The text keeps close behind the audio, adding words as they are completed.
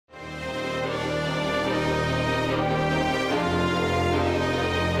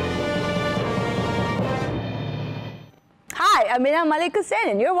I'm Mina Malik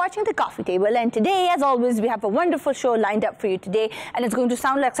and you're watching The Coffee Table. And today, as always, we have a wonderful show lined up for you today. And it's going to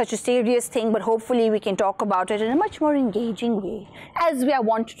sound like such a serious thing, but hopefully we can talk about it in a much more engaging way, as we are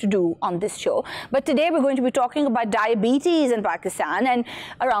wont to do on this show. But today we're going to be talking about diabetes in Pakistan and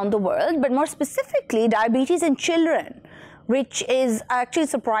around the world, but more specifically, diabetes in children, which is actually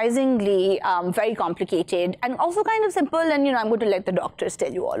surprisingly very complicated and also kind of simple. And, I'm going to let the doctors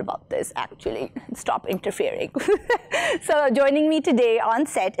tell you all about this, actually. Stop interfering. So joining me today on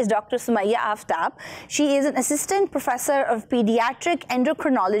set is Dr. Sommayya Aftab. She is an assistant professor of pediatric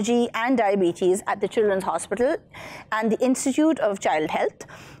endocrinology and diabetes at the Children's Hospital and the Institute of Child Health.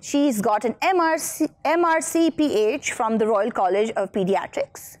 She's got an MRCPH from the Royal College of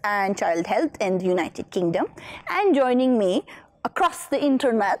Pediatrics and Child Health in the United Kingdom. And joining me across the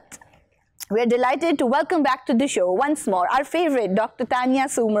internet, we're delighted to welcome back to the show once more our favorite, Dr. Tanya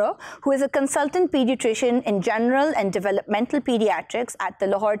Soomro, who is a consultant pediatrician in general and developmental pediatrics at the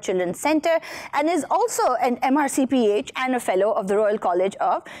Lahore Children's Centre and is also an MRCPH and a fellow of the Royal College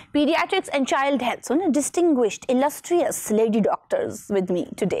of Pediatrics and Child Health. So, distinguished, illustrious lady doctors with me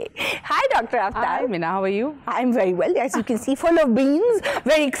today. Hi, Dr. Aftab. Hi, Mina. How are you? I'm very well. As you can see, full of beans.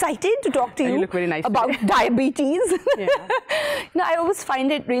 Very excited to talk to you look very nice about diabetes. Yeah. I always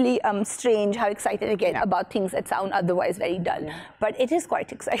find it really strange how excited I get about things that sound otherwise very dull. Yeah. But it is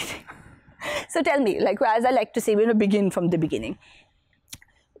quite exciting. So tell me, as I like to say, we're going to begin from the beginning.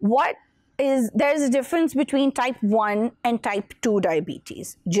 There's a difference between type 1 and type 2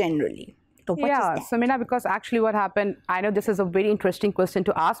 diabetes generally. So so Mina, because actually what happened, I know this is a very interesting question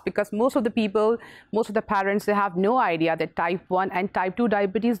to ask because most of the people, most of the parents, they have no idea that type 1 and type 2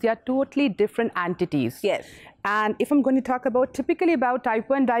 diabetes, they are totally different entities. Yes. And if I'm going to talk typically about type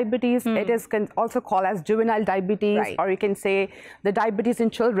 1 diabetes, it is also called as juvenile diabetes, or you can say the diabetes in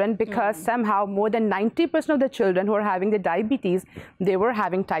children, because somehow more than 90% of the children who are having the diabetes, they were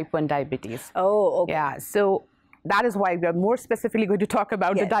having type 1 diabetes. Oh, okay. Yeah, so that is why we are more specifically going to talk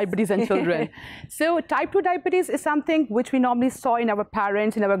about the diabetes in children. So type 2 diabetes is something which we normally saw in our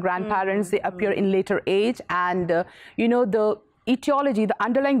parents, in our grandparents. They appear in later age, and the etiology, the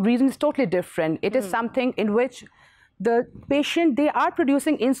underlying reason is totally different. It is something in which the patient, they are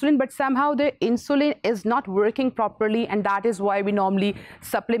producing insulin, but somehow the insulin is not working properly, and that is why we normally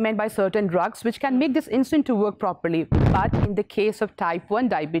supplement by certain drugs which can make this insulin to work properly. But in the case of type 1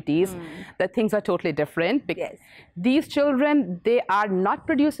 diabetes, the things are totally different. Because these children, they are not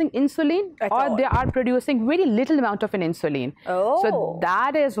producing insulin or they are producing very little amount of an insulin. So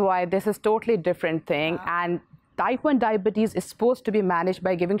that is why this is totally different thing. And type 1 diabetes is supposed to be managed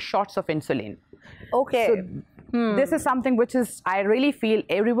by giving shots of insulin. Okay. So this is something which is, I really feel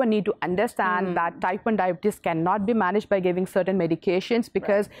everyone need to understand that type 1 diabetes cannot be managed by giving certain medications,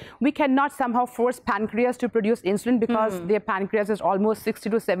 because we cannot somehow force pancreas to produce insulin, because their pancreas is almost 60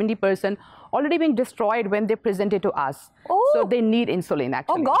 to 70% already being destroyed when they present it to us. So they need insulin,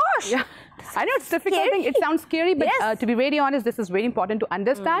 actually. Oh gosh! Yeah. I know it's difficult thing. It sounds scary, but to be very honest, this is very important to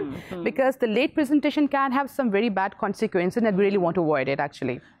understand, because the late presentation can have some very bad consequences, and we really want to avoid it,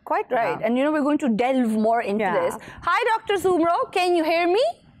 actually. Quite right. And we're going to delve more into this. Hi, Dr. Soomro. Can you hear me?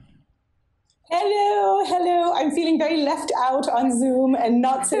 Hello, hello. I'm feeling very left out on Zoom and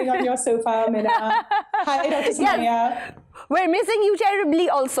not sitting on your sofa, Mina. Hi, Dr. Sommayya. Yes. We're missing you terribly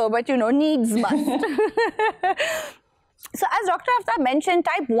also, but needs must. So as Dr. Aftab mentioned,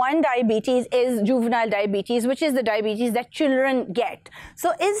 type 1 diabetes is juvenile diabetes, which is the diabetes that children get.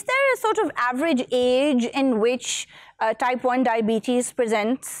 So is there a sort of average age in which type 1 diabetes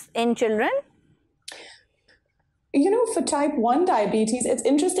presents in children? For type 1 diabetes, it's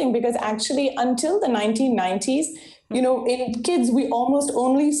interesting because actually until the 1990s, in kids, we almost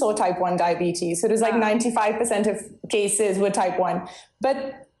only saw type 1 diabetes. So it was like 95% of cases were type 1.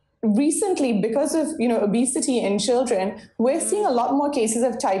 But recently, because of obesity in children, we're seeing a lot more cases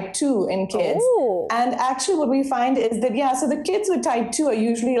of type 2 in kids. And actually what we find is that so the kids with type 2 are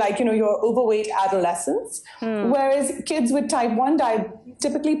usually like your overweight adolescents, whereas kids with type 1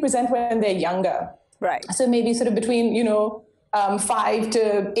 typically present when they're younger. Right. So maybe sort of between 5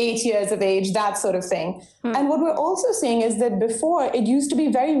 to 8 years of age, that sort of thing. And what we're also seeing is that before, it used to be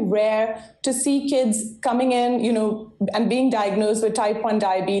very rare to see kids coming in, and being diagnosed with type 1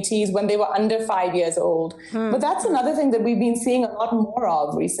 diabetes when they were under 5 years old. But that's another thing that we've been seeing a lot more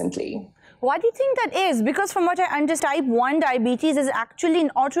of recently. Why do you think that is? Because from what I understand, type 1 diabetes is actually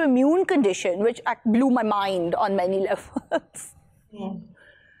an autoimmune condition, which blew my mind on many levels.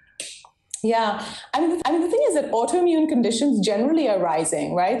 Yeah, I mean, the thing is that autoimmune conditions generally are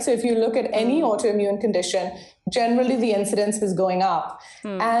rising, right? So if you look at any autoimmune condition, generally the incidence is going up.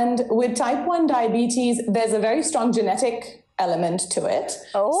 And with type 1 diabetes, there's a very strong genetic element to it.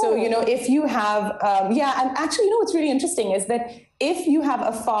 Oh. So, if you have, and actually, what's really interesting is that if you have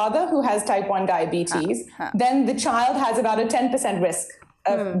a father who has type 1 diabetes, then the child has about a 10% risk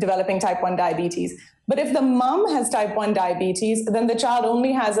of developing type 1 diabetes. But if the mom has type 1 diabetes, then the child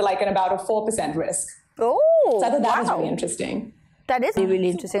only has about a 4% risk. Oh, so I thought that was really interesting. That is really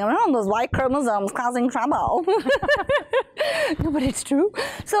interesting. I mean, those Y chromosomes causing trouble. No, but it's true.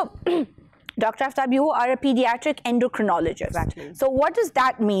 So, Dr. Aftab, you are a pediatric endocrinologist. Exactly. So what does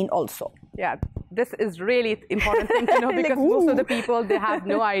that mean also? Yeah, this is really important thing to know because most of the people, they have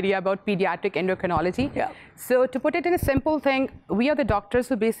no idea about pediatric endocrinology. Yeah. So to put it in a simple thing, we are the doctors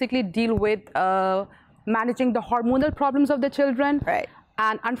who basically deal with managing the hormonal problems of the children. Right.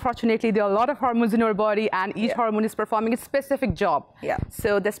 And unfortunately, there are a lot of hormones in our body, and each hormone is performing a specific job. Yeah.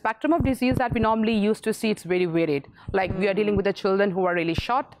 So the spectrum of disease that we normally used to see, it's very varied. Like we are dealing with the children who are really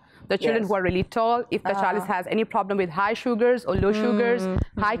short, the children who are really tall, if the child has any problem with high sugars or low sugars,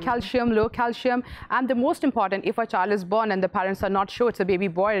 high calcium, low calcium, and the most important, if a child is born and the parents are not sure it's a baby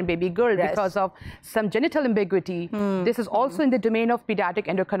boy and baby girl because of some genital ambiguity, this is also in the domain of pediatric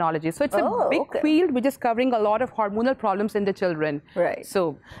endocrinology. So it's a big field which is covering a lot of hormonal problems in the children. Right.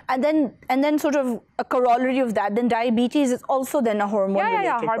 So and then sort of a corollary of that, then diabetes is also then a hormone.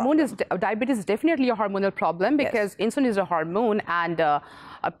 Diabetes is definitely a hormonal problem because insulin is a hormone, and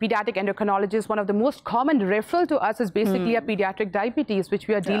a pediatric endocrinologist, one of the most common referral to us is basically a pediatric diabetes, which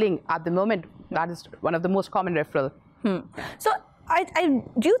we are dealing at the moment. That is one of the most common referral. So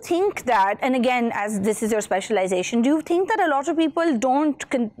do you think that, and again, as this is your specialization, do you think that a lot of people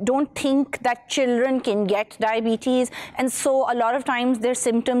don't think that children can get diabetes, and so a lot of times their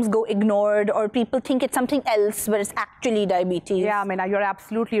symptoms go ignored, or people think it's something else but it's actually diabetes? Yeah, Mina, you're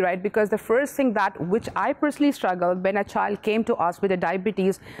absolutely right, because the first thing which I personally struggled when a child came to us with a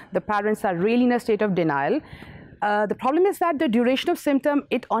diabetes, the parents are really in a state of denial. The problem is that the duration of symptom,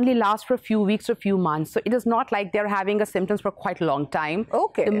 it only lasts for a few weeks or few months. So it is not like they're having a symptoms for quite a long time.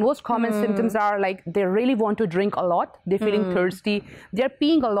 Okay. The most common symptoms are like they really want to drink a lot, they're feeling thirsty, they're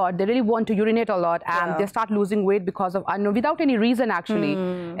peeing a lot, they really want to urinate a lot, and they start losing weight because of unknown, without any reason actually.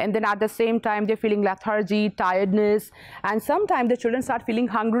 And then at the same time, they're feeling lethargy, tiredness, and sometimes the children start feeling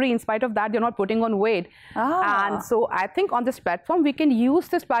hungry. In spite of that, they're not putting on weight. And so I think on this platform, we can use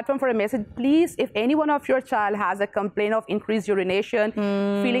this platform for a message. Please, if any one of your child has a complaint of increased urination,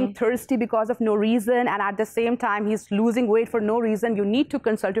 feeling thirsty because of no reason, and at the same time he's losing weight for no reason, you need to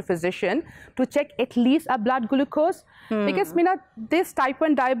consult a physician to check at least a blood glucose. Because, Mina, this type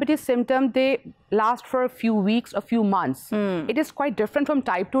 1 diabetes symptom, they last for a few weeks, a few months. It is quite different from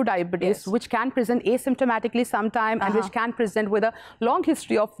type 2 diabetes, which can present asymptomatically sometime, and which can present with a long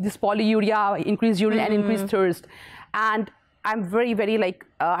history of this polyuria, increased urine and increased thirst. And I'm very, very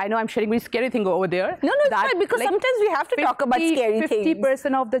I know I'm sharing very scary thing over there. No, it's fine, because sometimes we have to talk about scary things.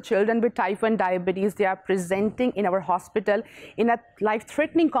 50% of the children with type 1 diabetes, they are presenting in our hospital in a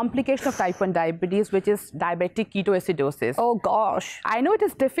life-threatening complication of type 1 diabetes, which is diabetic ketoacidosis. Oh, gosh. I know it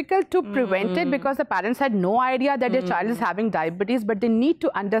is difficult to prevent it because the parents had no idea that their child is having diabetes, but they need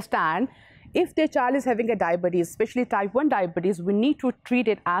to understand if their child is having a diabetes, especially type 1 diabetes, we need to treat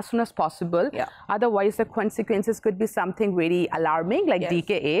it as soon as possible. Otherwise, the consequences could be something very alarming, like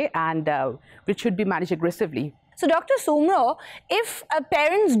DKA, and which should be managed aggressively. So, Dr. Soomro, if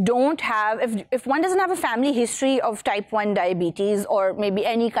parents don't have, if one doesn't have a family history of type 1 diabetes, or maybe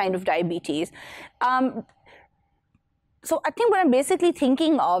any kind of diabetes, so I think what I'm basically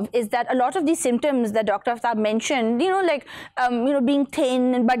thinking of is that a lot of these symptoms that Dr. Aftab mentioned, being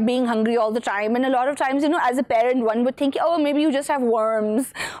thin but being hungry all the time, and a lot of times, as a parent, one would think, oh, maybe you just have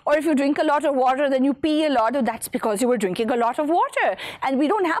worms, or if you drink a lot of water, then you pee a lot, or that's because you were drinking a lot of water, and we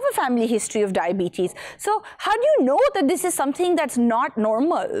don't have a family history of diabetes. So how do you know that this is something that's not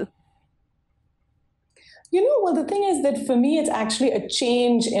normal? Well, the thing is that for me, it's actually a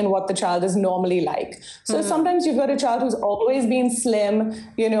change in what the child is normally like. So sometimes you've got a child who's always been slim,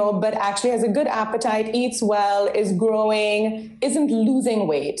 but actually has a good appetite, eats well, is growing, isn't losing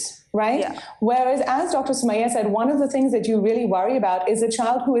weight, right? Whereas, as Dr. Sommayya said, one of the things that you really worry about is a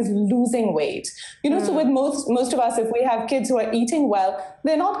child who is losing weight. So with most of us, if we have kids who are eating well,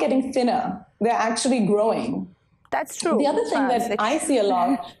 they're not getting thinner. They're actually growing. That's true. The other thing that I see a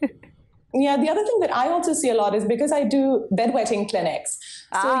lot... Yeah, the other thing that I also see a lot is because I do bedwetting clinics.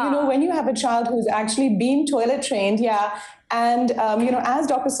 So, when you have a child who's actually been toilet trained, and, as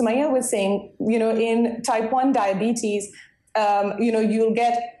Dr. Sommayya was saying, in type 1 diabetes, you'll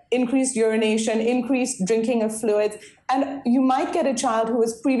get increased urination, increased drinking of fluids, and you might get a child who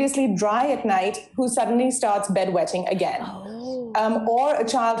was previously dry at night who suddenly starts bedwetting again. Or a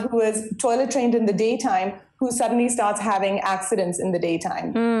child who was toilet trained in the daytime who suddenly starts having accidents in the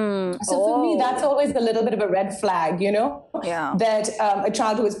daytime. So for me, that's always a little bit of a red flag, you know, that a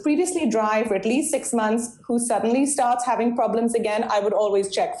child who was previously dry for at least 6 months, who suddenly starts having problems again, I would always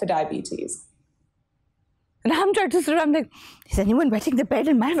check for diabetes. And I'm trying to I'm like, is anyone wetting the bed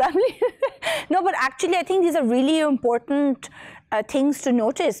in my family? No, but actually, I think these are really important things to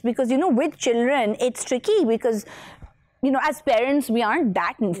notice because, you know, with children, it's tricky because, you know, as parents, we aren't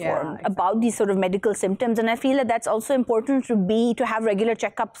that informed about these sort of medical symptoms. And I feel that that's also important to have regular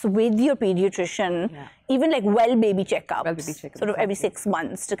checkups with your pediatrician, even like baby checkups, sort of every 6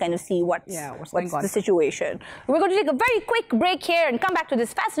 months to kind of see what's the situation. We're going to take a very quick break here and come back to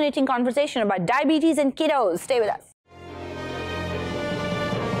this fascinating conversation about diabetes in kiddos. Stay with us.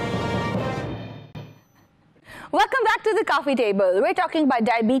 Welcome back to the coffee table. We're talking about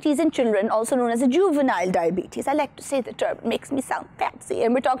diabetes in children, also known as a juvenile diabetes. I like to say the term, it makes me sound fancy.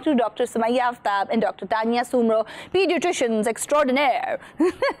 And we're talking to Dr. Sommayya Aftab and Dr. Tanya Soomro, pediatricians extraordinaire.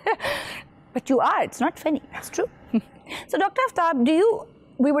 But you are, it's not funny, it's true. So Dr. Aftab,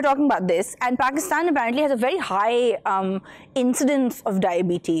 we were talking about this, and Pakistan apparently has a very high incidence of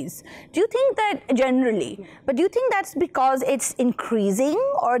diabetes. Do you think that generally, but do you think that's because it's increasing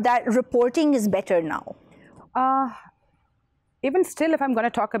or that reporting is better now? Even still, if I'm going to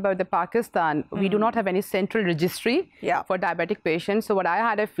talk about the Pakistan, we do not have any central registry for diabetic patients. So what I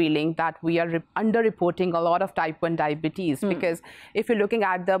had a feeling that we are under-reporting a lot of type 1 diabetes because if you're looking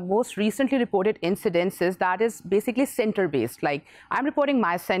at the most recently reported incidences, that is basically center-based. Like I'm reporting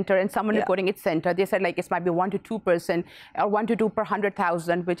my center and someone reporting its center. They said like it might be 1 to 2% or 1 to 2 per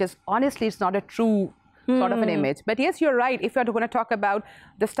 100,000, which is honestly, it's not a true sort of an image. But yes, you're right. If you're going to talk about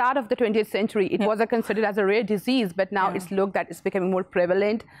the start of the 20th century, it was considered as a rare disease, but now it's looked at, it's becoming more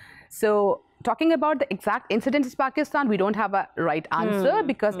prevalent. So talking about the exact incidence in Pakistan, we don't have a right answer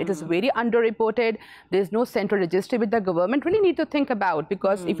because it is very underreported. There's no central registry with the government. Really need to think about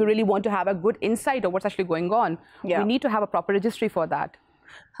because if you really want to have a good insight of what's actually going on, we need to have a proper registry for that.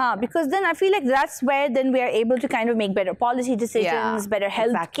 Because then I feel like that's where then we are able to kind of make better policy decisions, better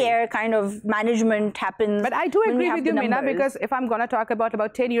health care kind of management happens. But I do agree with you, Mina, because if I'm going to talk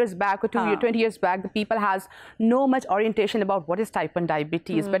about 10 years back or 20 years back, the people has no much orientation about what is type 1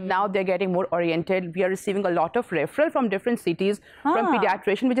 diabetes. But now they're getting more oriented. We are receiving a lot of referral from different cities from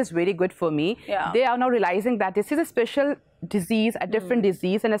pediatrician, which is very good for me. They are now realizing that this is a special disease, a different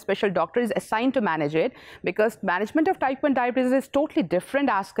disease, and a special doctor is assigned to manage it because management of type 1 diabetes is totally different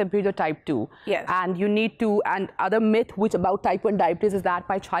as compared to type 2. And you need to, and other myth which about type 1 diabetes is that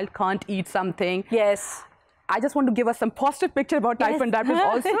my child can't eat something. I just want to give us some positive picture about type 1 diabetes.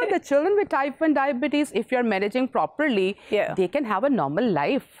 Also, the children with type 1 diabetes, if you're managing properly, they can have a normal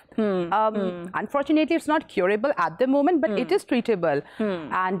life. Unfortunately, it's not curable at the moment, but it is treatable.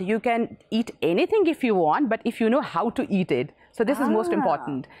 And you can eat anything if you want, but if you know how to eat it. So this is most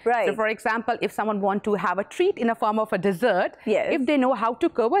important. So for example, if someone wants to have a treat in a form of a dessert, if they know how to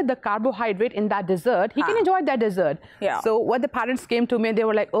cover the carbohydrate in that dessert, he can enjoy that dessert. So what the parents came to me and they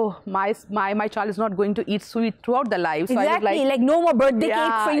were like, oh, my child is not going to eat sweet throughout the life. So I was like no more birthday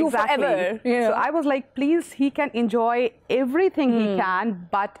cake for you forever. So I was like, please, he can enjoy everything he can,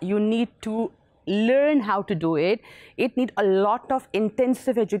 but you need to learn how to do it. It needs a lot of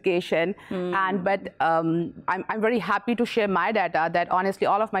intensive education. But I'm very happy to share my data that honestly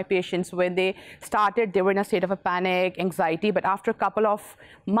all of my patients, when they started, they were in a state of a panic, anxiety, but after a couple of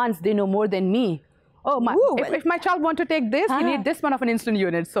months they know more than me. Oh, if my child want to take this, you need this one of an insulin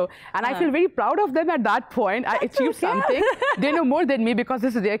unit. So, and I feel very proud of them at that point. I achieved something. They know more than me because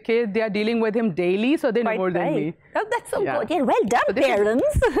this is their kid. They are dealing with him daily, so they know more than me. Oh, that's so good. Yeah, well done, parents.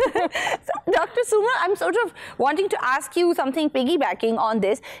 So, Dr. Soomro, I'm sort of wanting to ask you something piggybacking on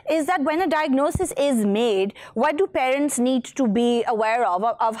this, is that when a diagnosis is made, what do parents need to be aware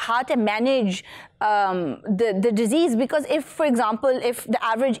of how to manage the disease? Because if, for example, if the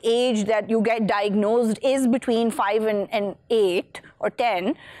average age that you get diagnosed is between 5 and 8 or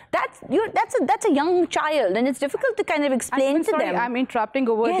 10, that's a young child, and it's difficult to kind of explain to them. I'm interrupting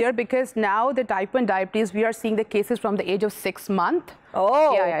over here because now the type 1 diabetes, we are seeing the cases from the age of 6 months.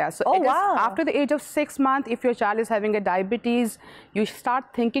 So after the age of 6 months, if your child is having a diabetes, you start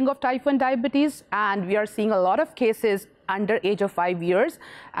thinking of type 1 diabetes, and we are seeing a lot of cases under age of 5 years,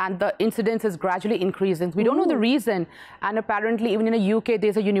 and the incidence is gradually increasing. We don't know the reason, and apparently even in the UK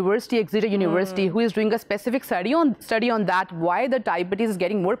there's a university, Exeter University, who is doing a specific study on that, why the diabetes is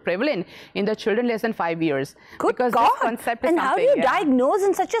getting more prevalent in the children less than 5 years. Because this concept is and how do you diagnose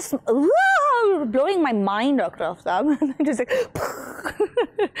in such a blowing my mind, Dr. Aftab. Just like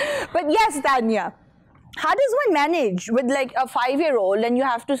but yes, Tanya, how does one manage with like a 5-year-old and you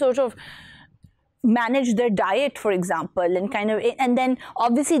have to sort of manage their diet, for example, and then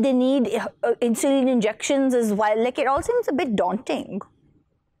obviously they need insulin injections as well. Like, it all seems a bit daunting.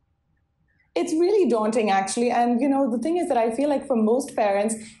 It's really daunting, actually. And, the thing is that I feel like for most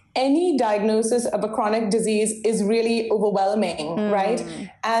parents, any diagnosis of a chronic disease is really overwhelming, right?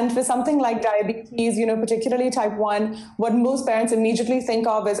 And for something like diabetes, particularly type 1, what most parents immediately think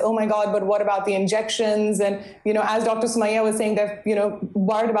of is, oh my God, but what about the injections? And, as Dr. Sommayya was saying, they're,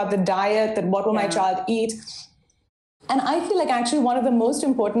 worried about the diet, that what will my child eat? And I feel like actually one of the most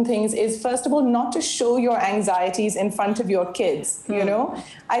important things is, first of all, not to show your anxieties in front of your kids,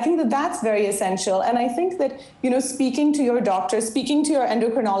 I think that that's very essential. And I think that, speaking to your doctor, speaking to your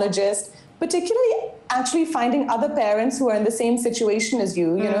endocrinologist, particularly actually finding other parents who are in the same situation as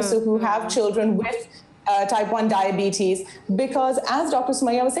you, so who have children with type 1 diabetes, because as Dr.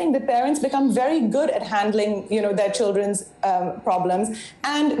 Sommayya was saying, the parents become very good at handling, their children's problems,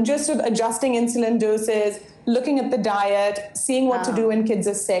 and just sort of adjusting insulin doses, looking at the diet, seeing what to do when kids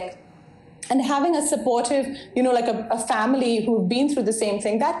are sick, and having a supportive, like a family who've been through the same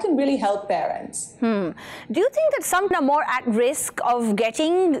thing, that can really help parents. Do you think that some are more at risk of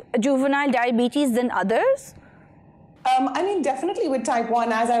getting juvenile diabetes than others? I mean, definitely with type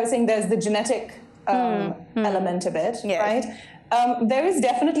 1, as I was saying, there's the genetic element of it, right? There is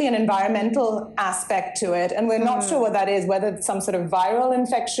definitely an environmental aspect to it, and we're not sure what that is, whether it's some sort of viral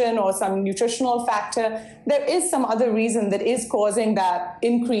infection or some nutritional factor. There is some other reason that is causing that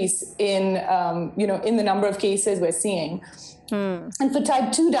increase in, in the number of cases we're seeing. And for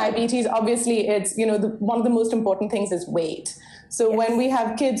type 2 diabetes, obviously, it's, one of the most important things is weight. So when we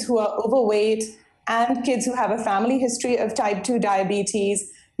have kids who are overweight and kids who have a family history of type 2 diabetes,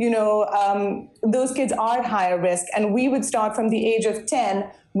 those kids are at higher risk. And we would start from the age of 10,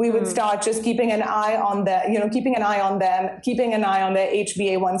 we would start just keeping an eye on keeping an eye on them, keeping an eye on their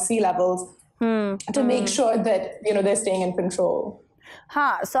HbA1c levels to make sure that, they're staying in control.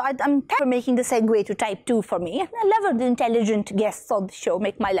 So I'm thankful for making the segue to type 2 for me. I love the intelligent guests on the show,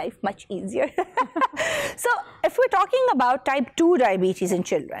 make my life much easier. So if we're talking about type 2 diabetes in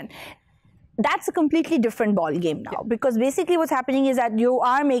children, that's a completely different ball game now, because basically what's happening is that you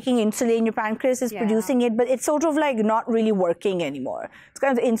are making insulin, your pancreas is producing it, but it's sort of like not really working anymore. It's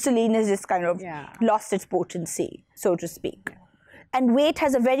kind of, insulin has just kind of lost its potency, so to speak. And weight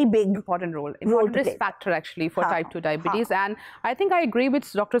has a very big important risk factor actually for type 2 diabetes. And I think I agree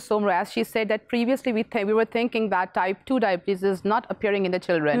with Dr. Soomro, as she said that previously we were thinking that type 2 diabetes is not appearing in the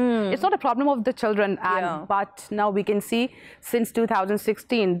children. It's not a problem of the children, but now we can see since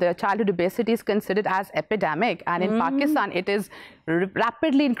 2016 the childhood obesity is considered as epidemic, and in Pakistan it is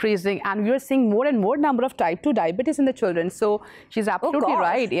rapidly increasing, and we are seeing more and more number of type 2 diabetes in the children. So she's absolutely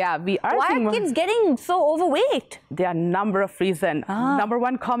right. Yeah, we are. Why are kids getting so overweight? There are a number of reasons. Number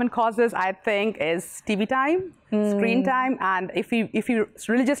one common causes, I think, is TV time, screen time, and if you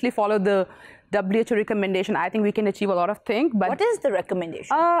religiously follow the WHO recommendation, I think we can achieve a lot of things. But what is the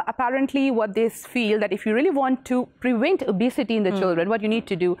recommendation? Apparently, what they feel that if you really want to prevent obesity in the children, what you need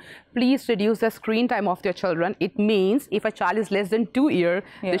to do, please reduce the screen time of your children. It means if a child is less than 2 years,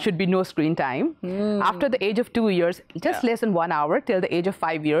 there should be no screen time. After the age of 2 years, just less than 1 hour till the age of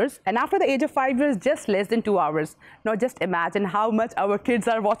 5 years. And after the age of 5 years, just less than 2 hours. Now just imagine how much our kids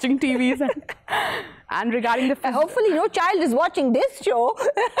are watching TVs. And regarding the... hopefully no child is watching this show.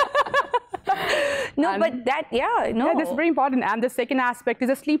 But that, this is very important. And the second aspect is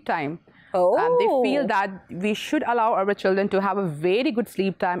the sleep time. And they feel that we should allow our children to have a very good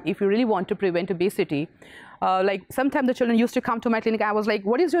sleep time if you really want to prevent obesity. Like sometimes the children used to come to my clinic. I was like,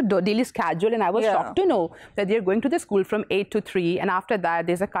 what is your daily schedule? And I was shocked to know that they're going to the school from 8 to 3. And after that,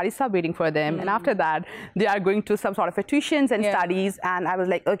 there's a karisa waiting for them. And after that, they are going to some sort of a tuitions and studies. And I was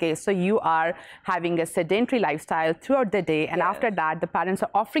like, okay, so you are having a sedentary lifestyle throughout the day. And after that, the parents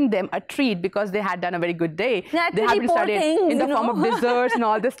are offering them a treat because they had done a very good day. They have been studying in the form of desserts and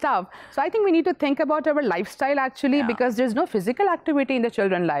all this stuff. So I think we need to think about our lifestyle actually, because there's no physical activity in the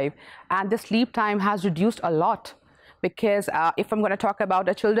children's life. And the sleep time has reduced a lot, because if I'm going to talk about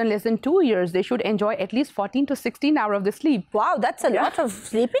a children less than 2 years, they should enjoy at least 14 to 16 hours of the sleep. Wow, that's a lot of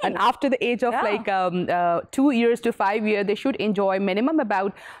sleeping. And after the age of 2 years to 5 years, they should enjoy minimum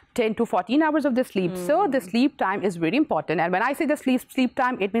about 10 to 14 hours of the sleep. So the sleep time is very important. And when I say the sleep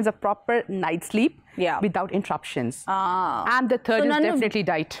time, it means a proper night sleep without interruptions. And the third is definitely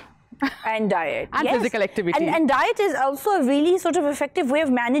diet. And diet. And physical activity. And diet is also a really sort of effective way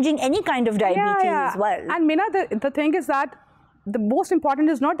of managing any kind of diabetes as well. And Mina, the thing is that the most important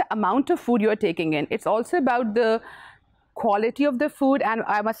is not the amount of food you're taking in. It's also about the quality of the food, and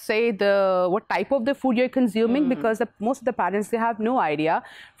I must say what type of the food you're consuming, because most of the parents, they have no idea.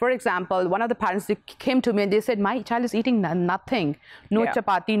 For example, one of the parents, they came to me and they said, my child is eating nothing, no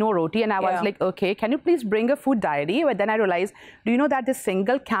chapati, no roti, and I was like, okay, can you please bring a food diary? But then I realized, do you know that this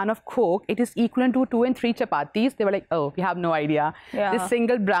single can of Coke, it is equivalent to 2 and 3 chapatis? They were like, oh, we have no idea. This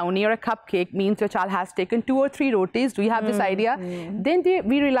single brownie or a cupcake means your child has taken 2 or 3 rotis. Do you have this idea? Then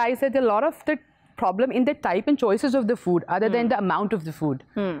we realized that a lot of the problem in the type and choices of the food other than the amount of the food.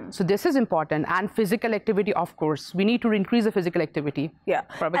 So this is important. And physical activity, of course. We need to increase the physical activity. Yeah.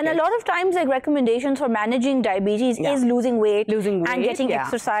 And a lot of times, like, recommendations for managing diabetes is losing weight and getting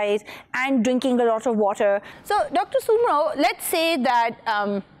exercise and drinking a lot of water. So, Dr. Soomro, let's say that,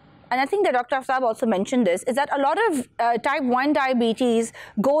 and I think that Dr. Aftab also mentioned this, is that a lot of type 1 diabetes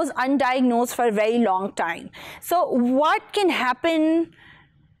goes undiagnosed for a very long time. So what can happen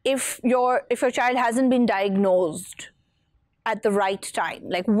if your child hasn't been diagnosed at the right time?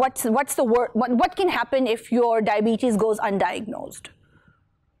 Like, what can happen if your diabetes goes undiagnosed?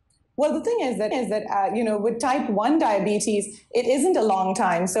 Well, the thing is that you know, with type 1 diabetes, it isn't a long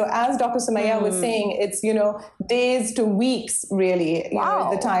time. So as Dr. Sommayya was saying, it's, you know, days to weeks really, you know, at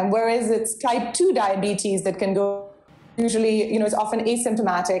the time. Whereas it's type 2 diabetes that can go, usually, you know, it's often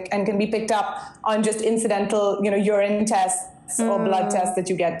asymptomatic and can be picked up on just incidental, you know, urine tests or blood tests that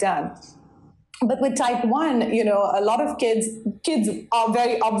you get done. But with type 1, you know, a lot of kids are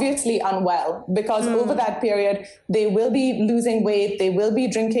very obviously unwell, because over that period, they will be losing weight, they will be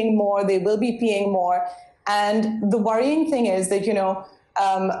drinking more, they will be peeing more. And the worrying thing is that, you know,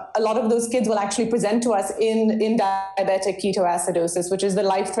 a lot of those kids will actually present to us in diabetic ketoacidosis, which is the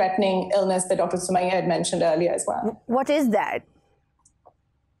life-threatening illness that Dr. Sommayya had mentioned earlier as well. What is that?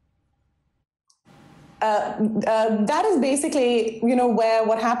 That is basically, you know, where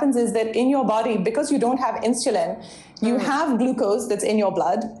what happens is that in your body, because you don't have insulin, you have glucose that's in your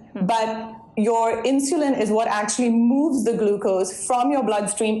blood, but your insulin is what actually moves the glucose from your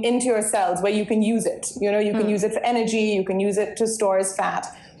bloodstream into your cells where you can use it. You know, you can use it for energy, you can use it to store as fat.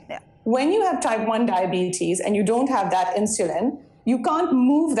 When you have type 1 diabetes and you don't have that insulin, you can't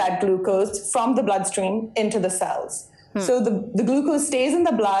move that glucose from the bloodstream into the cells. So the glucose stays in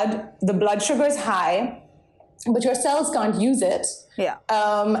the blood sugar is high, but your cells can't use it.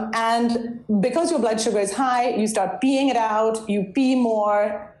 And because your blood sugar is high, you start peeing it out, you pee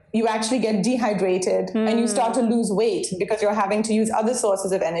more, you actually get dehydrated, and you start to lose weight because you're having to use other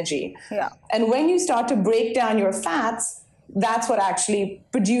sources of energy. And when you start to break down your fats, that's what actually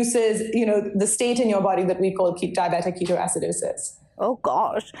produces, you know, the state in your body that we call diabetic ketoacidosis. Oh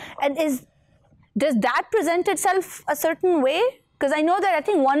gosh. And does that present itself a certain way? Because I know that I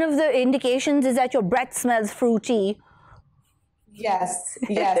think one of the indications is that your breath smells fruity. Yes.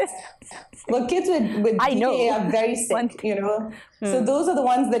 Well, kids with DKA are very sick, you know. So those are the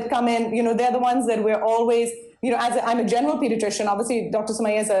ones that come in, you know, they're the ones that we're always, you know, I'm a general pediatrician, obviously Dr.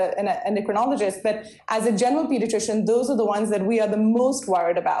 Sommayya is an endocrinologist, but as a general pediatrician, those are the ones that we are the most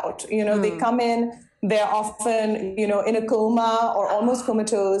worried about. You know, they come in, they're often, you know, in a coma or almost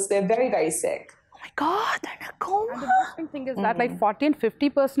comatose. They're very, very sick. Oh my God, they're in a coma. And the interesting thing is that like 40 and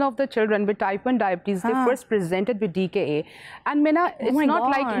 50% of the children with type 1 diabetes, they first presented with DKA. And Mina, it's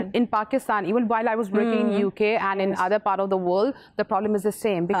not like in Pakistan, even while I was working in UK and in other part of the world, the problem is the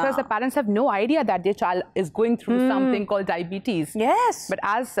same, because the parents have no idea that their child is going through something called diabetes. Yes. But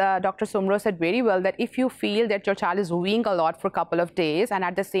as Dr. Soomro said very well, that if you feel that your child is weeing a lot for a couple of days and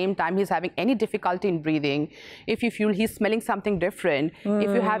at the same time he's having any difficulty in breathing, if you feel he's smelling something different,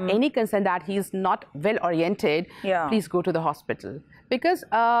 if you have any concern that he's not well oriented, please go to the hospital, because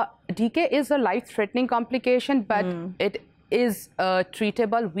DK is a life-threatening complication, but it is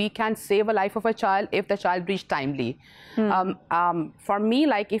treatable. We can save a life of a child if the child reached timely. For me,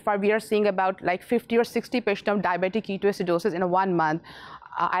 like if we are seeing about like 50 or 60 patients of diabetic ketoacidosis in a 1 month,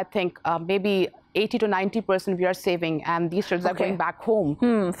 I think maybe 80 to 90% we are saving, and these children are going back home.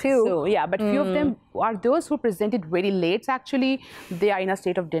 Few. So yeah, but few of them are those who presented very late. Actually, they are in a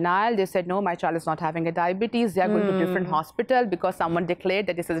state of denial. They said, no, my child is not having a diabetes. They are going to a different hospital because someone declared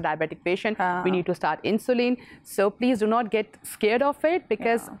that this is a diabetic patient. We need to start insulin. So please do not get scared of it,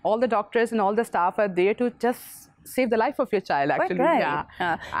 because all the doctors and all the staff are there to just save the life of your child, actually.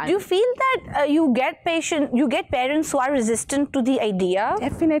 Do you feel that you get parents who are resistant to the idea?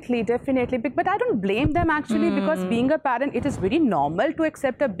 Definitely. But I don't blame them, actually, because being a parent, it is very normal to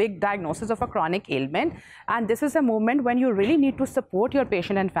accept a big diagnosis of a chronic ailment. And this is a moment when you really need to support your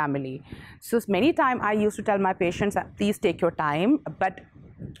patient and family. So many times I used to tell my patients, please take your time, but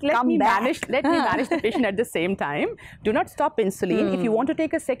let me manage the patient at the same time. Do not stop insulin. If you want to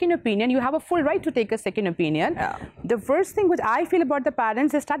take a second opinion, you have a full right to take a second opinion. The first thing which I feel about the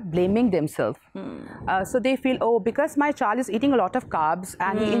parents is start blaming themselves. So they feel, oh, because my child is eating a lot of carbs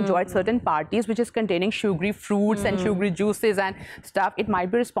and he enjoyed certain parties which is containing sugary fruits and sugary juices and stuff, it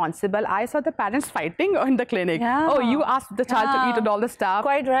might be responsible. I saw the parents fighting in the clinic. Oh, you asked the child to eat all the stuff.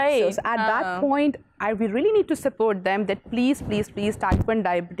 Quite right. So at that point, we really need to support them that please, please, please, type 1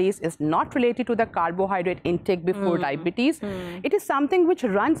 diabetes is not related to the carbohydrate intake before diabetes. It is something which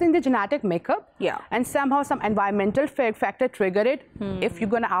runs in the genetic makeup, and somehow some environmental factor trigger it. If you're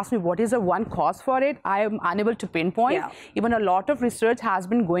going to ask me what is the one cause for it, I am unable to pinpoint. Even a lot of research has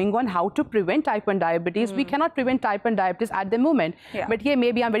been going on how to prevent type 1 diabetes. We cannot prevent type 1 diabetes at the moment. But yeah,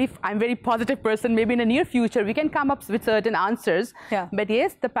 maybe I'm very positive person. Maybe in the near future we can come up with certain answers. But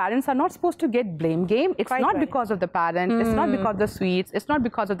yes, the parents are not supposed to get blame game. It's not because of the parent. It's not because of the sweets. It's not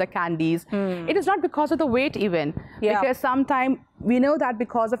because of the candies. It is not because of the weight even. Because sometimes we know that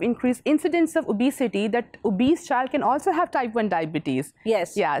because of increased incidence of obesity, that obese child can also have type 1 diabetes.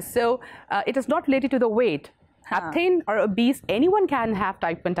 Yes. Yeah. So it is not related to the weight. Thin or obese, anyone can have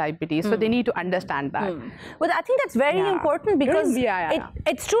type 1 diabetes, so they need to understand that. Well, I think that's very important because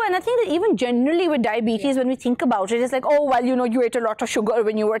it's true, and I think that even generally with diabetes, when we think about it, it's like, oh, well, you know, you ate a lot of sugar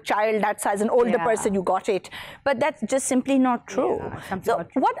when you were a child, that's as an older person you got it. But that's just simply not true. So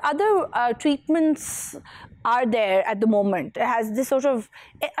what other treatments are there at the moment? Has this sort of,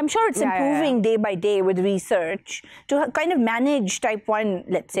 I'm sure it's improving day by day with research to kind of manage type 1,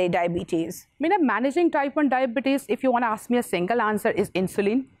 let's say, diabetes. Mina, managing type 1 diabetes, if you want to ask me a single answer, is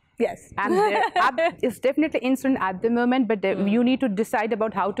insulin. Yes. And there is definitely insulin at the moment, but you need to decide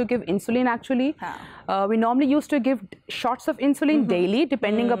about how to give insulin actually. We normally used to give shots of insulin daily,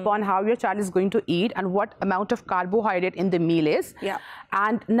 depending upon how your child is going to eat and what amount of carbohydrate in the meal is.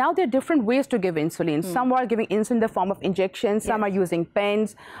 And now there are different ways to give insulin. Some are giving insulin in the form of injections, some are using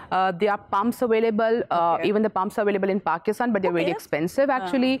pens. There are pumps available, even the pumps are available in Pakistan, but they're very expensive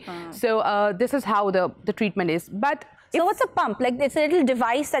actually. So this is how the treatment is. But so what's a pump? Like it's a little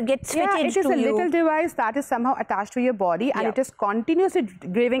device that gets fitted to you? Yeah, it is a little device that is somehow attached to your body and it is continuously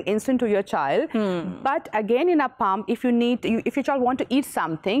giving insulin to your child. But again, in a pump, if your child want to eat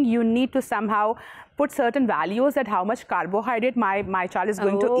something, you need to somehow put certain values at how much carbohydrate my child is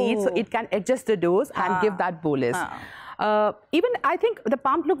going to eat, so it can adjust the dose and give that bolus. Even I think the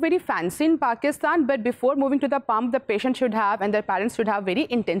pump look very fancy in Pakistan, but before moving to the pump, the patient should have and their parents should have very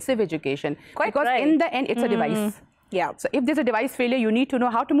intensive education. Because in the end, it's a device. So if there's a device failure, you need to know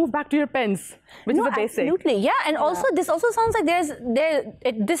how to move back to your pens, which is the basic. Absolutely, yeah. And also, this also sounds like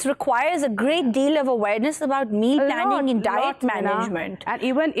this requires a great deal of awareness about meal planning and diet management. And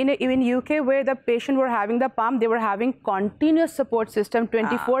even in UK, where the patient were having the pump, they were having continuous support system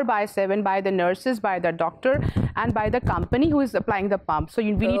 24/7 by the nurses, by the doctor, and by the company who is applying the pump. So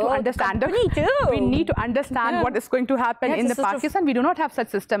we need to understand we need to understand what is going to happen in the Pakistan. We do not have such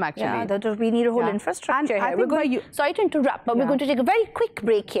system actually. We need a whole infrastructure here. Sorry to interrupt, but we're going to take a very quick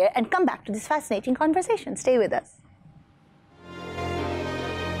break here and come back to this fascinating conversation. Stay with us.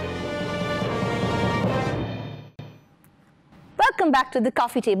 Welcome back to the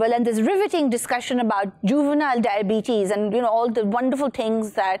coffee table and this riveting discussion about juvenile diabetes and all the wonderful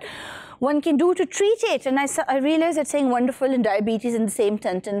things that one can do to treat it. And I realize that saying wonderful and diabetes in the same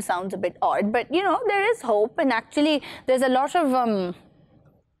sentence sounds a bit odd, but there is hope, and actually there's a lot of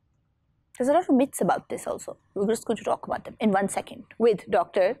myths about this also. We're just going to talk about them in 1 second with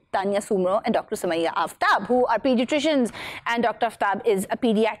Dr. Tanya Soomro and Dr. Sommayya Aftab, who are pediatricians, and Dr. Aftab is a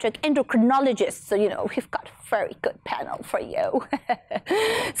pediatric endocrinologist. So, we've got a very good panel for you.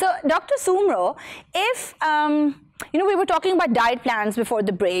 So, Dr. Soomro, if we were talking about diet plans before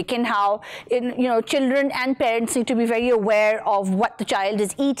the break and how children and parents need to be very aware of what the child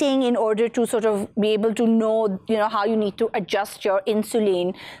is eating in order to sort of be able to know how you need to adjust your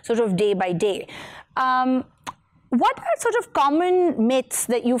insulin sort of day by day. What are sort of common myths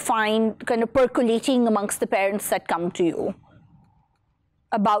that you find kind of percolating amongst the parents that come to you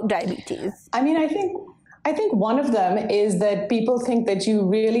about diabetes? I mean, I think one of them is that people think that you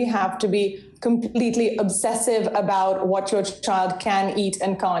really have to be completely obsessive about what your child can eat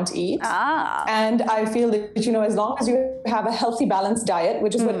and can't eat. And I feel that, as long as you have a healthy, balanced diet,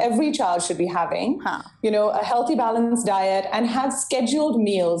 which is what every child should be having, a healthy, balanced diet, and have scheduled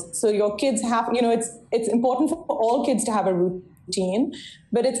meals. So your kids have, it's important for all kids to have a routine.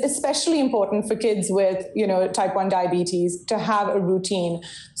 But it's especially important for kids with, type 1 diabetes to have a routine.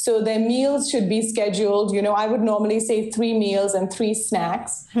 So their meals should be scheduled. I would normally say 3 meals and 3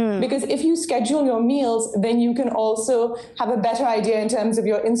 snacks. Because if you schedule your meals, then you can also have a better idea in terms of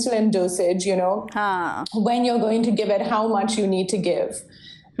your insulin dosage, when you're going to give it, how much you need to give.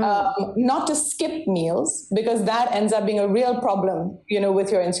 Not to skip meals, because that ends up being a real problem,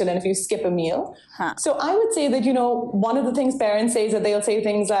 with your insulin if you skip a meal. So I would say that, one of the things parents say is that they'll say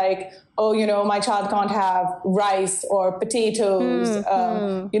things like, oh, my child can't have rice or potatoes.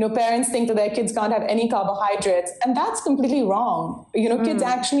 Parents think that their kids can't have any carbohydrates. And that's completely wrong. Kids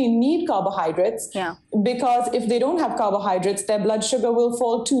actually need carbohydrates because if they don't have carbohydrates, their blood sugar will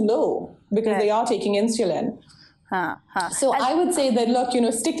fall too low because they are taking insulin. So I would say that, look,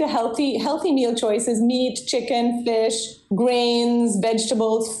 stick to healthy meal choices: meat, chicken, fish, grains,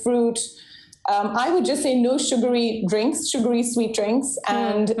 vegetables, fruit. I would just say no sugary drinks, sugary sweet drinks,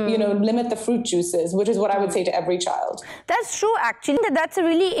 and, limit the fruit juices, which is what I would say to every child. That's true, actually. That's a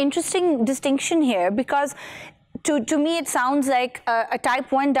really interesting distinction here, because to me, it sounds like a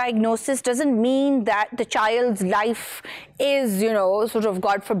type 1 diagnosis doesn't mean that the child's life is, sort of,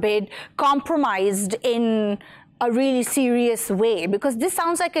 God forbid, compromised in a really serious way, because this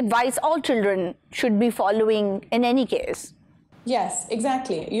sounds like advice all children should be following in any case. Yes,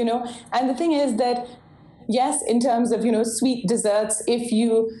 exactly. And the thing is that, yes, in terms of, sweet desserts, if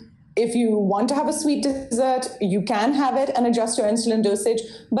you want to have a sweet dessert, you can have it and adjust your insulin dosage.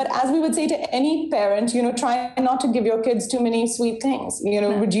 But as we would say to any parent, try not to give your kids too many sweet things.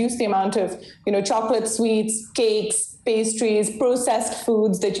 Reduce the amount of, chocolate, sweets, cakes, pastries, processed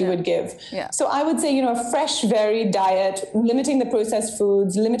foods that you would give. So I would say, a fresh, varied diet, limiting the processed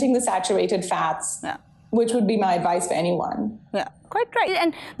foods, limiting the saturated fats, which would be my advice for anyone. Yeah, quite right.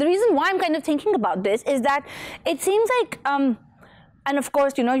 And the reason why I'm kind of thinking about this is that it seems like, and of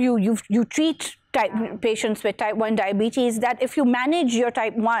course, you treat patients with type 1 diabetes, that if you manage your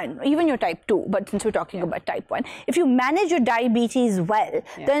type 1, even your type 2, but since we're talking about type 1, if you manage your diabetes well,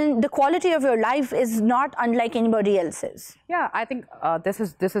 then the quality of your life is not unlike anybody else's. Yeah, I think this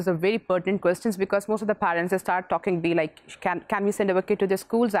is a very pertinent question, because most of the parents, they start talking, be like, can we send our kid to the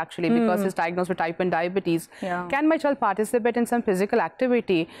schools actually because he's diagnosed with type 1 diabetes? Can my child participate in some physical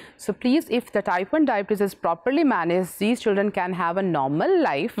activity? So please, if the type 1 diabetes is properly managed, these children can have a normal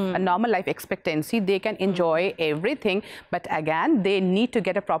life, a normal life expectancy. They can enjoy everything, but again, they need to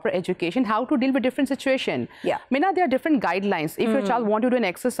get a proper education how to deal with different situations. Mina, there are different guidelines. If your child wants to do an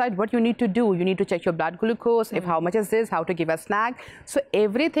exercise, what you need to do? You need to check your blood glucose, if how much is this, how to give a snack. So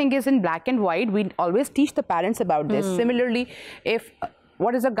everything is in black and white. We always teach the parents about this. Similarly, if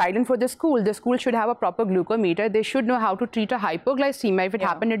what is the guidance for the school? The school should have a proper glucometer. They should know how to treat a hypoglycemia if it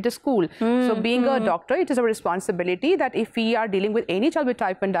happened at the school. So being a doctor, it is a responsibility that if we are dealing with any child with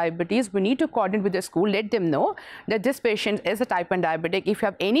type 1 diabetes, we need to coordinate with the school, let them know that this patient is a type 1 diabetic. If you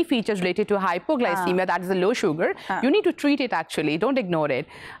have any features related to hypoglycemia, that is a low sugar, you need to treat it actually, don't ignore it.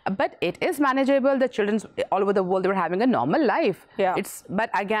 But it is manageable. The children all over the world, they were having a normal life.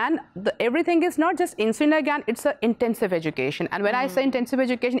 But again, everything is not just insulin again, it's an intensive education. And when I say intensive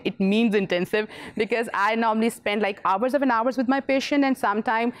education, it means intensive, because I normally spend like hours and hours with my patient, and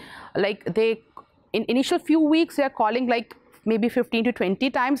sometimes like in initial few weeks, they are calling like maybe 15 to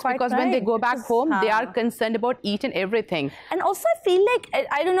 20 times, because when they go back home, they are concerned about each and everything. And also, I feel like,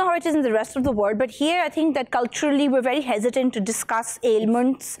 I don't know how it is in the rest of the world, but here I think that culturally we're very hesitant to discuss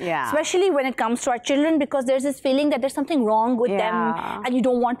ailments, especially when it comes to our children, because there's this feeling that there's something wrong with them and you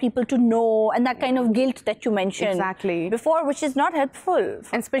don't want people to know, and that kind of guilt that you mentioned before, which is not helpful.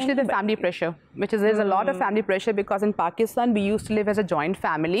 And especially the family pressure, which is, there's a lot of family pressure, because in Pakistan, we used to live as a joint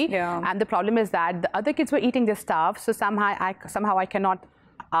family. And the problem is that the other kids were eating their stuff, so somehow I cannot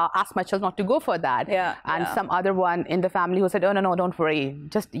ask my child not to go for that. And some other one in the family who said, oh, no, don't worry.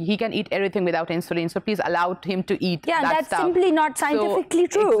 Just, he can eat everything without insulin. So please allow him to eat that that's stuff. Simply not scientifically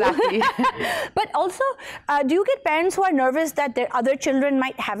true. Exactly. But also, do you get parents who are nervous that their other children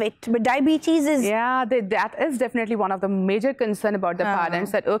might have it? But diabetes is... that is definitely one of the major concern about the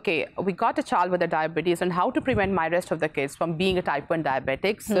parents, that, okay, we got a child with a diabetes, and how to prevent my rest of the kids from being a type 1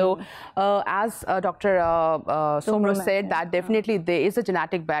 diabetic. So as Dr. Soomro said, that definitely there is a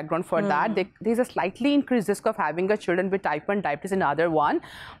genetic scientific background for that. There's a slightly increased risk of having a children with type 1 diabetes, another one.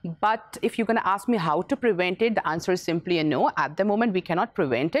 But if you're going to ask me how to prevent it, the answer is simply a no. At the moment, we cannot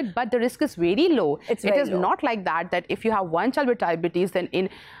prevent it, but the risk is very low. It is not like that if you have one child with diabetes, then in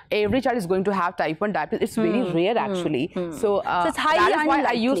every child is going to have type 1 diabetes. It's very rare, actually. So, it's highly that is why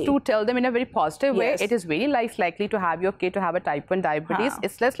I used to tell them in a very positive way. It is very less likely to have your kid to have a type 1 diabetes.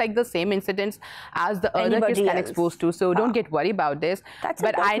 It's less like the same incidence as the other kids can expose to. So don't get worried about this.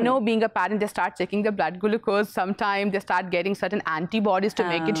 But I know, being a parent, they start checking the blood glucose. Sometimes they start getting certain antibodies to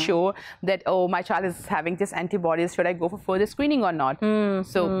make it show that, oh, my child is having this antibodies. Should I go for further screening or not?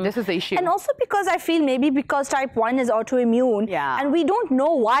 So this is the issue. And also because I feel maybe because type 1 is autoimmune, and we don't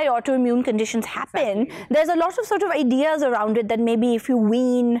know why autoimmune conditions happen. There's a lot of sort of ideas around it that maybe if you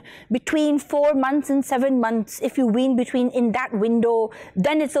wean between 4 months and 7 months, if you wean in that window,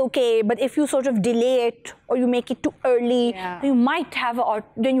 then it's okay. But if you sort of delay it or you make it too early, you might have,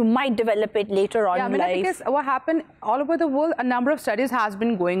 then you might develop it later on in life. Because what happened all over the world, a number of studies has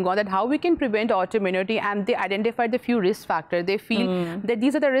been going on that how we can prevent autoimmunity, and they identified a few risk factors. They feel that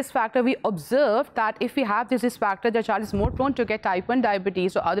these are the risk factors. We observed that if we have this risk factor, the child is more prone to get type 1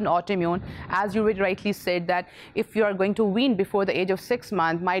 diabetes or other autoimmune. As you rightly said, that if you are going to wean before the age of 6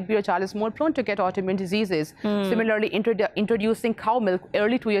 months, might be your child is more prone to get autoimmune diseases. Similarly, introducing cow milk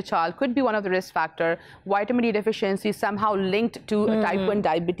early to your child could be one of the risk factors. Vitamin D deficiency somehow linked to type 1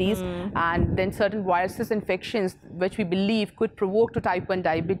 diabetes, and then certain viruses infections which we believe could provoke to type 1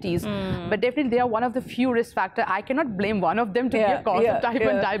 diabetes. But definitely they are one of the few risk factors. I cannot blame one of them to be a cause of type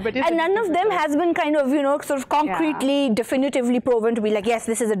 1 diabetes. And none of them has been kind of, sort of concretely, definitively proven to be like, yes,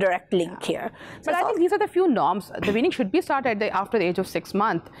 this is a direct link here. So but I think these are the few norms. The weaning should be started after the age of 6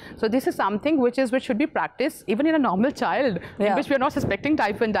 months. So this is something which should be practiced even in a normal child, in which we are not suspecting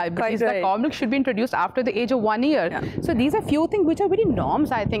type 1 diabetes. The cow milk should be introduced after the age of 1 year. So these are few things which are very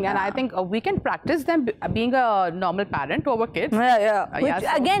norms, I think, and I think we can practice them being a normal parent to our kids.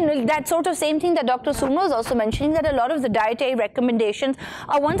 Again, that sort of same thing that Dr. Soomro is also mentioning, that a lot of the dietary recommendations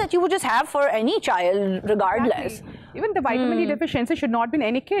are ones that you would just have for any child regardless. Exactly. Even the vitamin D deficiency should not be in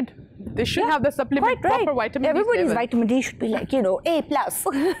any kid. They should have the supplement proper vitamin D. Everybody's vitamin D should be like, A+.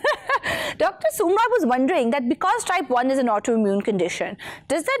 Dr. Soomro, I was wondering that because type 1 is an autoimmune condition,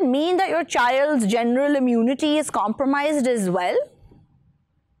 does that mean that your child's general immunity is compromised as well?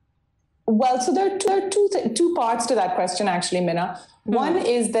 Well, so there are two parts to that question, actually, Mina. One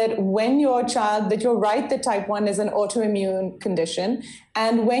is that when your child, that you're right that type 1 is an autoimmune condition.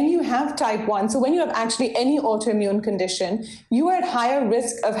 And when you have type 1, so when you have actually any autoimmune condition, you are at higher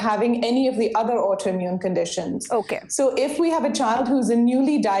risk of having any of the other autoimmune conditions. Okay. So if we have a child who's a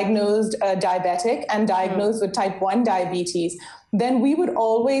newly diagnosed diabetic and diagnosed with type 1 diabetes, then we would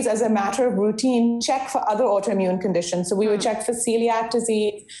always, as a matter of routine, check for other autoimmune conditions. So we would check for celiac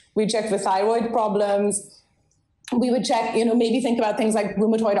disease, we check for thyroid problems, we would check, maybe think about things like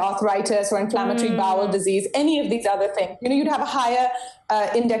rheumatoid arthritis or inflammatory bowel disease, any of these other things. You'd have a higher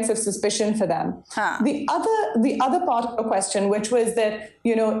index of suspicion for them. The other part of the question, which was that,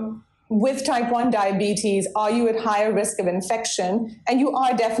 with type 1 diabetes, are you at higher risk of infection? And you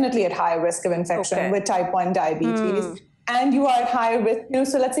are definitely at higher risk of infection with type 1 diabetes. And you are at higher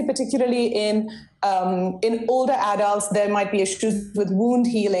risk, so let's say particularly in older adults, there might be issues with wound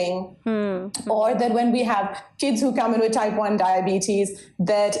healing, or that when we have kids who come in with type 1 diabetes,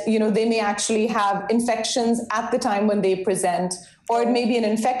 that, they may actually have infections at the time when they present, or it may be an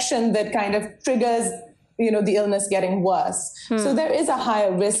infection that kind of triggers the illness getting worse. So there is a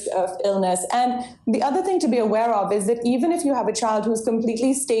higher risk of illness. And the other thing to be aware of is that even if you have a child who's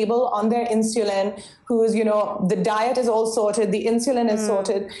completely stable on their insulin, who's, the diet is all sorted, the insulin is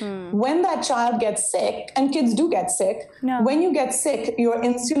sorted, when that child gets sick, and kids do get sick, when you get sick, your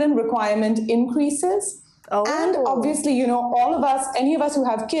insulin requirement increases. And obviously, all of us, any of us who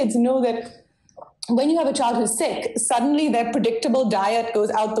have kids know that when you have a child who's sick, suddenly their predictable diet goes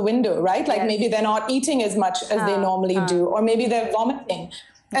out the window, right? Like maybe they're not eating as much as they normally do, or maybe they're vomiting.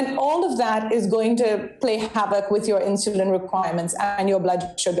 And all of that is going to play havoc with your insulin requirements and your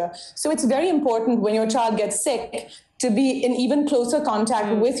blood sugar. So it's very important when your child gets sick to be in even closer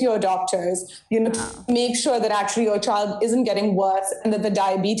contact with your doctors, to make sure that actually your child isn't getting worse and that the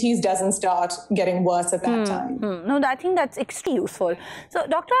diabetes doesn't start getting worse at that time. No, I think that's extremely useful. So,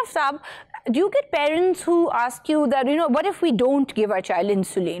 Dr. Aftab, do you get parents who ask you that, what if we don't give our child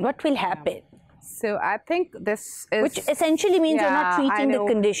insulin? What will happen? So I think this is... Which essentially means you're not treating the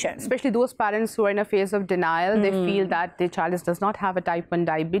condition. Especially those parents who are in a phase of denial, they feel that their child does not have a type 1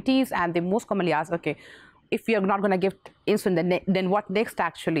 diabetes, and they most commonly ask, okay, if we are not going to give insulin, then what next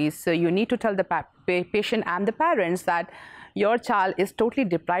actually? So you need to tell the patient and the parents that your child is totally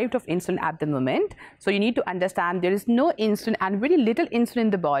deprived of insulin at the moment. So you need to understand there is no insulin and very little insulin in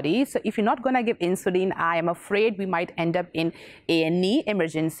the body. So if you're not going to give insulin, I am afraid we might end up in A&E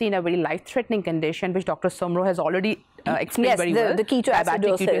emergency in a very life-threatening condition, which Dr. Soomro has already explained very well. The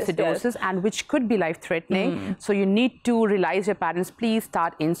ketoacidosis, and which could be life-threatening. So you need to realize your parents, please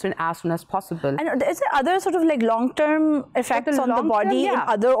start insulin as soon as possible. And is there other sort of like long-term effects on the body in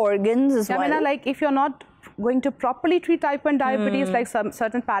other organs as well? I mean, like if you're not going to properly treat type 1 diabetes, like some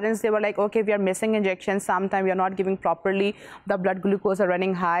certain parents, they were like, okay, we are missing injections, sometimes we are not giving properly, the blood glucose are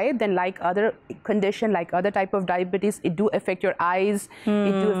running high, then like other condition, like other type of diabetes, it do affect your eyes,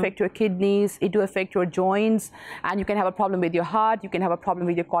 it do affect your kidneys, it do affect your joints, and you can have a problem with your heart, you can have a problem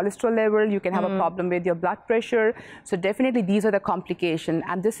with your cholesterol level, you can have a problem with your blood pressure. So definitely these are the complications,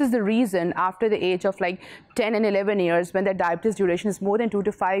 and this is the reason after the age of like 10 and 11 years, when their diabetes duration is more than 2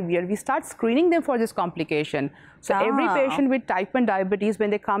 to 5 years, we start screening them for this complication. So every patient with type 1 diabetes, when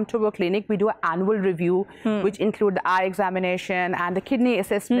they come to our clinic, we do an annual review, which include the eye examination and the kidney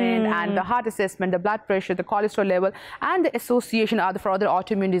assessment and the heart assessment, the blood pressure, the cholesterol level, and the association for other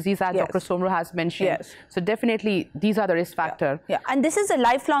autoimmune disease, as Dr. Soomro has mentioned. So definitely these are the risk factor. And this is a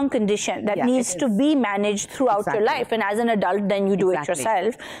lifelong condition that needs to be managed throughout your life. And as an adult, then you do it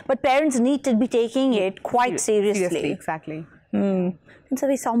yourself. But parents need to be taking it quite seriously. Exactly. It's a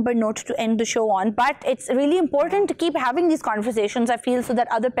very somber note to end the show on, but it's really important to keep having these conversations, I feel, so that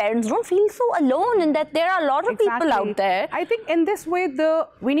other parents don't feel so alone and that there are a lot of people out there. I think in this way,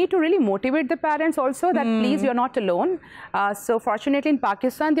 we need to really motivate the parents also that please, you're not alone. So fortunately in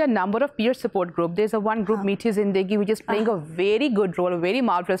Pakistan, there are a number of peer support groups. There's one group, Meethi Zindagi, which is playing a very good role, a very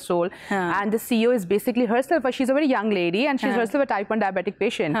marvelous role. And the CEO is basically herself, she's a very young lady and she's herself a type 1 diabetic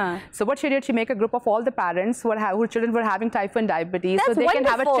patient. So what she did, she made a group of all the parents whose children were having type 1 diabetes. That's so they can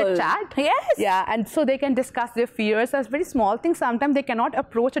have a chit chat. Yes. Yeah, and so they can discuss their fears. That's very small things. Sometimes they cannot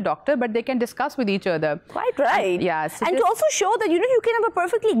approach a doctor, but they can discuss with each other. Quite right. And, so and to also show that, you can have a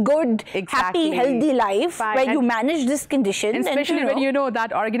perfectly good, happy, healthy life where you manage this condition. And especially when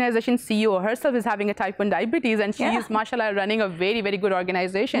that organization CEO herself is having a type 1 diabetes and she is, mashallah, running a very, very good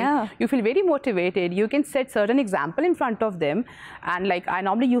organization. You feel very motivated. You can set certain example in front of them. And like I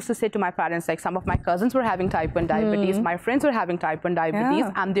normally used to say to my parents, like some of my cousins were having type 1 diabetes, my friends were having type 1 diabetes,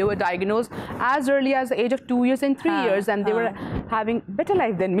 and they were diagnosed as early as the age of 2 years and 3 years, and they were having better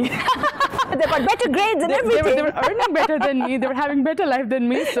life than me. They got better grades and everything. They were earning better than me. They were having better life than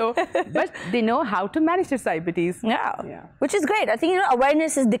me. So, but they know how to manage their diabetes. Which is great. I think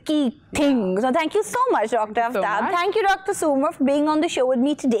awareness is the key thing. So thank you so much, Dr. Aftab. Thank you, Dr. Soomro, for being on the show with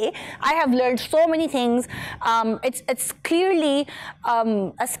me today. I have learned so many things. It's clearly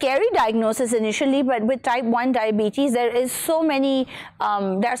a scary diagnosis initially, but with type 1 diabetes, there are so many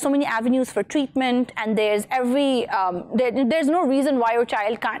avenues for treatment, and there's there's no reason why your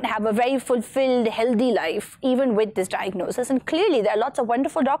child can't have a very fulfilled, healthy life, even with this diagnosis. And clearly, there are lots of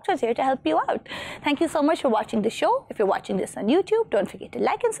wonderful doctors here to help you out. Thank you so much for watching the show. If you're watching this on YouTube, don't forget to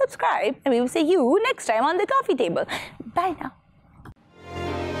like and subscribe, and we will see you next time on The Coffee Table. Bye now.